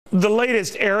The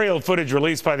latest aerial footage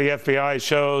released by the FBI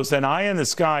shows an eye in the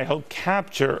sky helped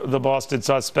capture the Boston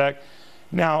suspect.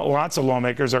 Now, lots of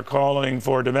lawmakers are calling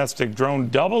for a domestic drone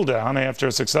double down after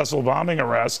a successful bombing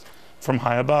arrest from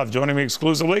high above. Joining me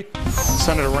exclusively,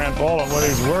 Senator Rand Paul on whether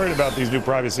he's worried about these new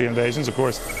privacy invasions. Of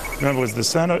course, remember, it was the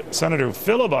senator who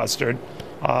filibustered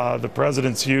the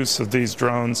president's use of these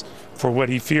drones for what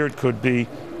he feared could be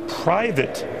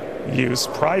private use,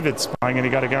 private spying, and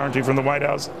he got a guarantee from the White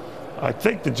House. I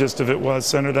think the gist of it was,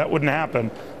 Senator, that wouldn't happen.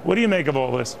 What do you make of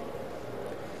all this?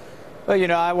 Well, you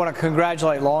know, I want to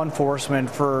congratulate law enforcement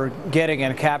for getting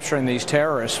and capturing these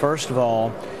terrorists, first of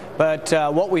all. But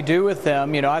what we do with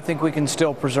them, you know, I think we can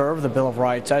still preserve the Bill of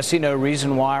Rights. I see no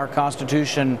reason why our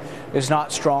Constitution is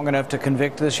not strong enough to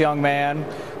convict this young man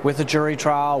with a jury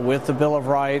trial, with the Bill of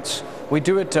Rights. We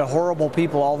do it to horrible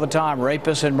people all the time,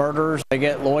 rapists and murderers. They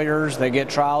get lawyers, they get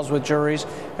trials with juries,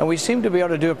 and we seem to be able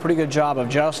to do a pretty good job of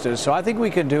justice. So I think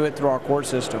we can do it through our court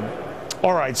system.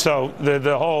 All right, so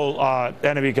the whole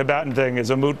enemy combatant thing is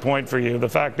a moot point for you. The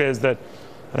fact is that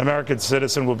an American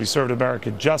citizen will be served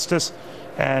American justice,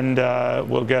 and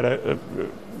will get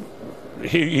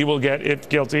he will get, if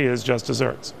guilty, his just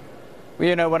desserts.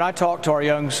 You know, when I talk to our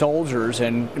young soldiers,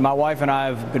 and my wife and I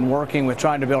have been working with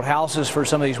trying to build houses for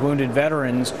some of these wounded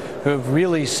veterans who have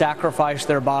really sacrificed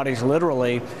their bodies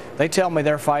literally, they tell me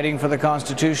they're fighting for the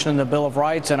Constitution and the Bill of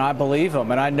Rights, and I believe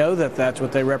them, and I know that that's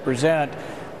what they represent.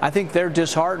 I think they're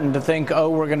disheartened to think, oh,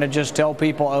 we're going to just tell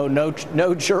people, oh,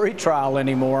 no jury trial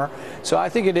anymore. So I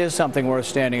think it is something worth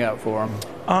standing up for.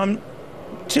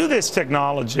 To this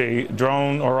technology,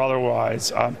 drone or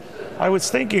otherwise, I was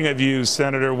thinking of you,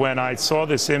 Senator, when I saw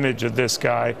this image of this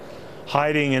guy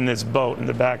hiding in this boat in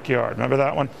the backyard. Remember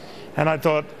that one? And I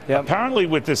thought, yep, apparently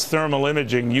with this thermal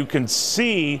imaging, you can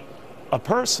see a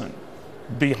person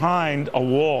behind a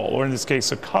wall, or in this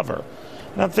case, a cover.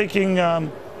 And I'm thinking,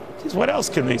 geez, what else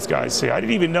can these guys see? I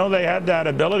didn't even know they had that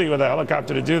ability with a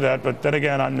helicopter to do that, but then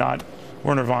again, I'm not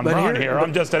Werner von Braun here.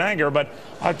 I'm just an anchor, but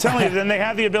I'm telling you, then they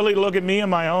have the ability to look at me in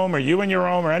my home, or you in your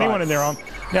home, or anyone in their home.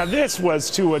 Now, this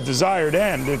was to a desired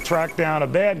end, to track down a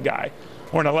bad guy,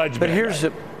 or an alleged bad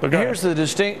guy. But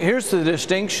here's the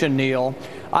distinction, Neil.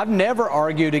 I've never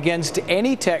argued against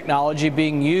any technology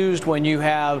being used when you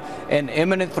have an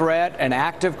imminent threat, an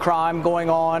active crime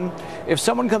going on. If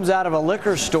someone comes out of a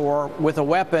liquor store with a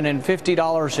weapon and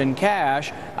 $50 in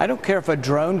cash, I don't care if a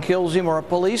drone kills him or a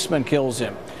policeman kills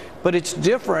him. But it's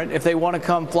different if they want to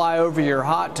come fly over your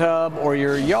hot tub or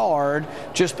your yard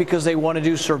just because they want to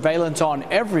do surveillance on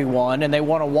everyone and they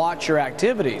want to watch your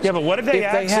activities. Yeah, but what if they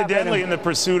accidentally, in the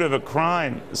pursuit of a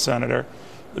crime, Senator,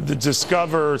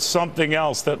 discover something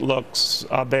else that looks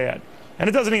bad? And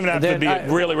it doesn't even have to be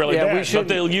really, really bad, but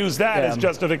they'll use that as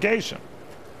justification.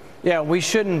 Yeah, we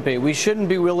shouldn't be. We shouldn't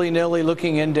be willy-nilly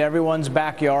looking into everyone's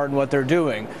backyard and what they're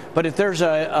doing. But if there's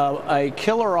a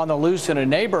killer on the loose in a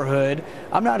neighborhood,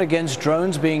 I'm not against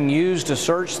drones being used to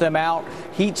search them out,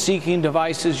 heat-seeking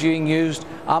devices being used.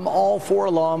 I'm all for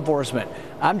law enforcement.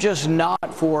 I'm just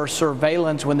not for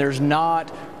surveillance when there's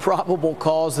not probable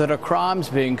cause that a crime's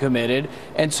being committed.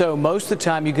 And so most of the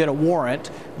time you get a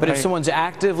warrant, but if someone's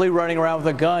actively running around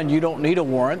with a gun, you don't need a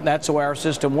warrant. That's the way our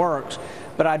system works.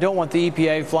 But I don't want the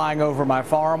EPA flying over my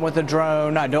farm with a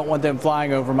drone. I don't want them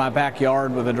flying over my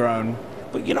backyard with a drone.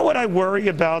 But you know what I worry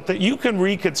about? That you can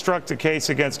reconstruct a case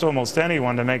against almost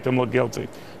anyone to make them look guilty.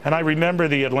 And I remember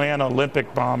the Atlanta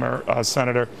Olympic bomber,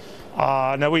 Senator.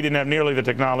 Now, we didn't have nearly the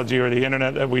technology or the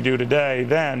internet that we do today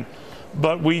then,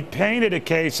 but we painted a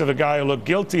case of a guy who looked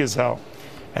guilty as hell.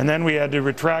 And then we had to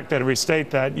retract that and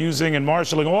restate that using and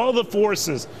marshaling all the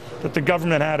forces that the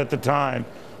government had at the time.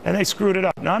 And they screwed it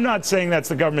up. Now, I'm not saying that's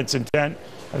the government's intent.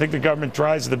 I think the government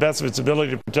tries to the best of its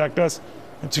ability to protect us,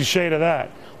 and touche to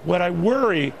that. What I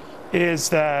worry is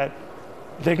that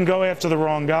they can go after the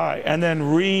wrong guy and then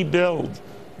rebuild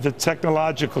the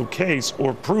technological case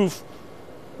or proof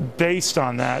based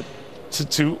on that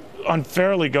to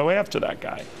unfairly go after that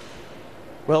guy.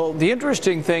 Well, the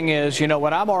interesting thing is, you know,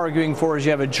 what I'm arguing for is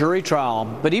you have a jury trial,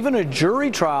 but even a jury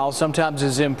trial sometimes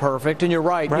is imperfect, and you're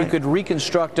right. You could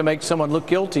reconstruct to make someone look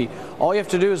guilty. All you have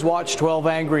to do is watch 12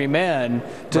 Angry Men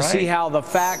to see how the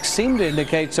facts seem to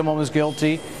indicate someone was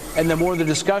guilty, and the more the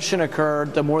discussion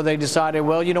occurred, the more they decided,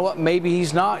 well, you know what, maybe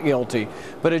he's not guilty.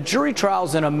 But a jury trial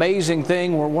is an amazing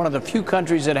thing. We're one of the few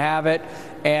countries that have it,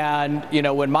 And, you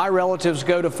know, when my relatives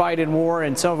go to fight in war,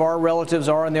 and some of our relatives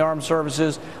are in the armed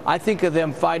services, I think of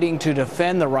them fighting to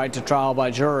defend the right to trial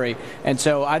by jury. And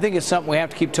so I think it's something we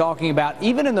have to keep talking about,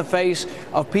 even in the face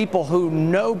of people who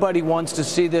nobody wants to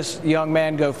see this young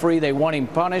man go free. They want him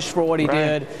punished for what he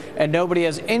did, and nobody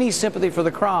has any sympathy for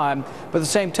the crime. But at the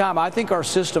same time, I think our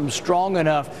system's strong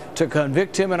enough to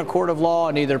convict him in a court of law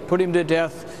and either put him to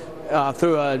death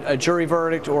through a jury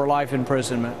verdict or life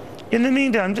imprisonment. In the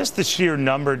meantime, just the sheer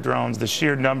number of drones, the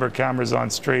sheer number of cameras on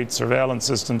streets, surveillance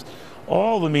systems,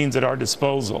 all the means at our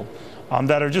disposal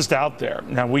that are just out there.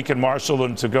 Now, we can marshal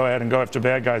them to go ahead and go after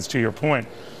bad guys, to your point,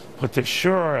 but there's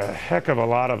sure a heck of a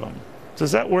lot of them.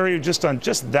 Does that worry you just on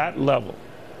just that level?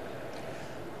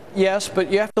 Yes,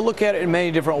 but you have to look at it in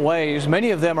many different ways.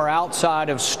 Many of them are outside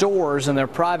of stores and they're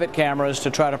private cameras to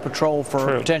try to patrol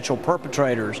for potential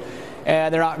perpetrators.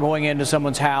 And they're not going into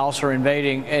someone's house or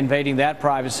invading that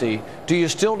privacy. Do you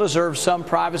still deserve some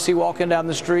privacy walking down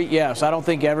the street? Yes. I don't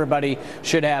think everybody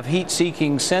should have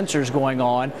heat-seeking sensors going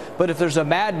on. But if there's a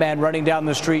madman running down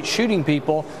the street shooting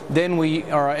people, then we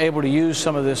are able to use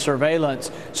some of this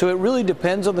surveillance. So it really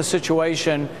depends on the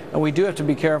situation, and we do have to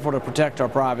be careful to protect our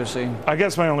privacy. I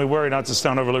guess my only worry, not to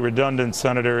sound overly redundant,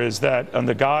 Senator, is that on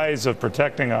the guise of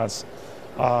protecting us,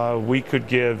 we could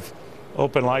give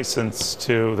open license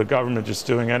to the government just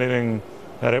doing anything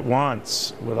that it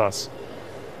wants with us.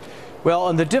 Well,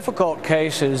 and the difficult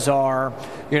cases are,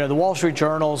 you know, the Wall Street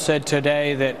Journal said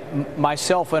today that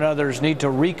myself and others need to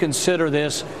reconsider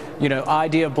this, you know,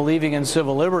 idea of believing in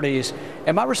civil liberties.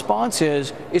 And my response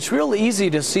is, it's real easy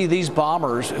to see these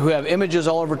bombers who have images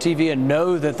all over TV and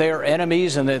know that they are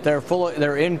enemies and that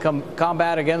they're in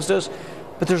combat against us.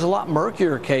 But there's a lot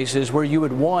murkier cases where you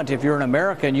would want, if you're an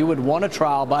American, you would want a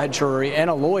trial by a jury and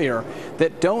a lawyer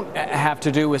that don't have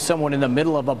to do with someone in the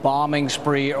middle of a bombing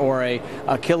spree or a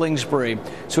killing spree.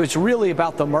 So it's really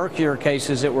about the murkier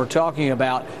cases that we're talking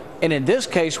about. And in this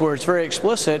case, where it's very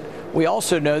explicit, we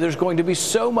also know there's going to be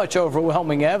so much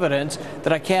overwhelming evidence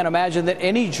that I can't imagine that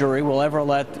any jury will ever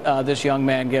let this young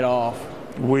man get off.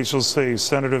 We shall see.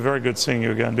 Senator, very good seeing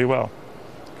you again. Be well.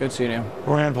 Good seeing you.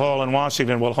 Rand Paul in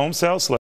Washington. Well, home sale slip.